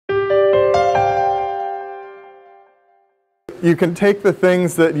you can take the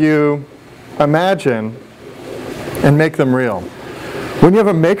things that you imagine and make them real. When you have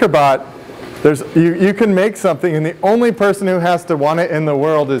a MakerBot, you can make something, and the only person who has to want it in the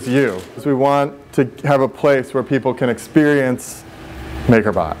world is you. So we want to have a place where people can experience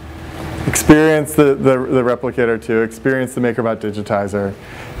MakerBot, experience the replicator 2, experience the MakerBot digitizer,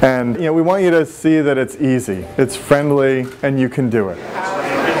 and we want you to see that it's easy, it's friendly, and you can do it.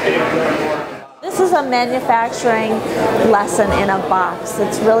 This is a manufacturing lesson in a box.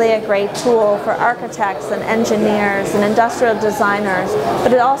 It's really a great tool for architects and engineers and industrial designers,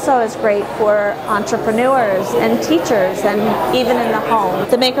 but it also is great for entrepreneurs and teachers and even in the home.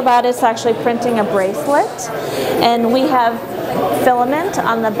 The MakerBot is actually printing a bracelet, and we have filament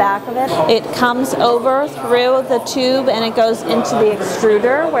on the back of it. It comes over through the tube and it goes into the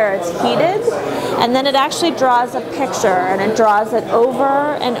extruder where it's heated, and then it actually draws a picture, and it draws it over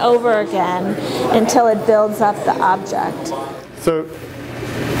and over again until it builds up the object. So,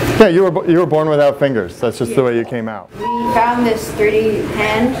 yeah, you were born without fingers. That's just the way you came out. We found this 3D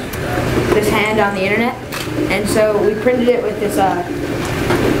hand on the internet, and so we printed it with this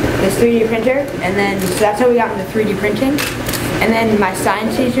 3D printer, and then so that's how we got into 3D printing. And then my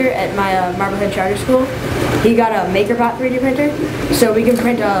science teacher at my Marblehead Charter School, he got a MakerBot 3D printer, so we can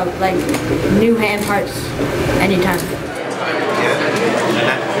print like new hand parts anytime.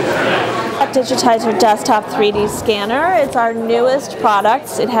 Digitizer Desktop 3D Scanner. It's our newest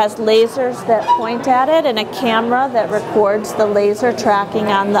product. It has lasers that point at it and a camera that records the laser tracking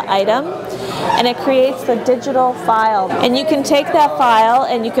on the item, and it creates the digital file. And you can take that file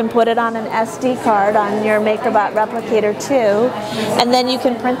and you can put it on an SD card on your MakerBot Replicator 2, and then you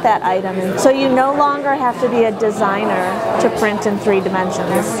can print that item. So you no longer have to be a designer to print in 3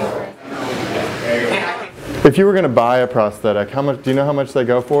 dimensions. If you were going to buy a prosthetic, do you know how much they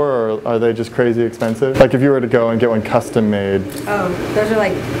go for, or are they just crazy expensive? Like if you were to go and get one custom made. Oh, those are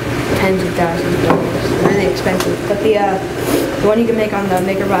like tens of thousands of dollars. Really expensive. But the one you can make on the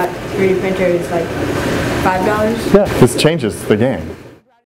MakerBot 3D printer is like $5. Yeah, this changes the game.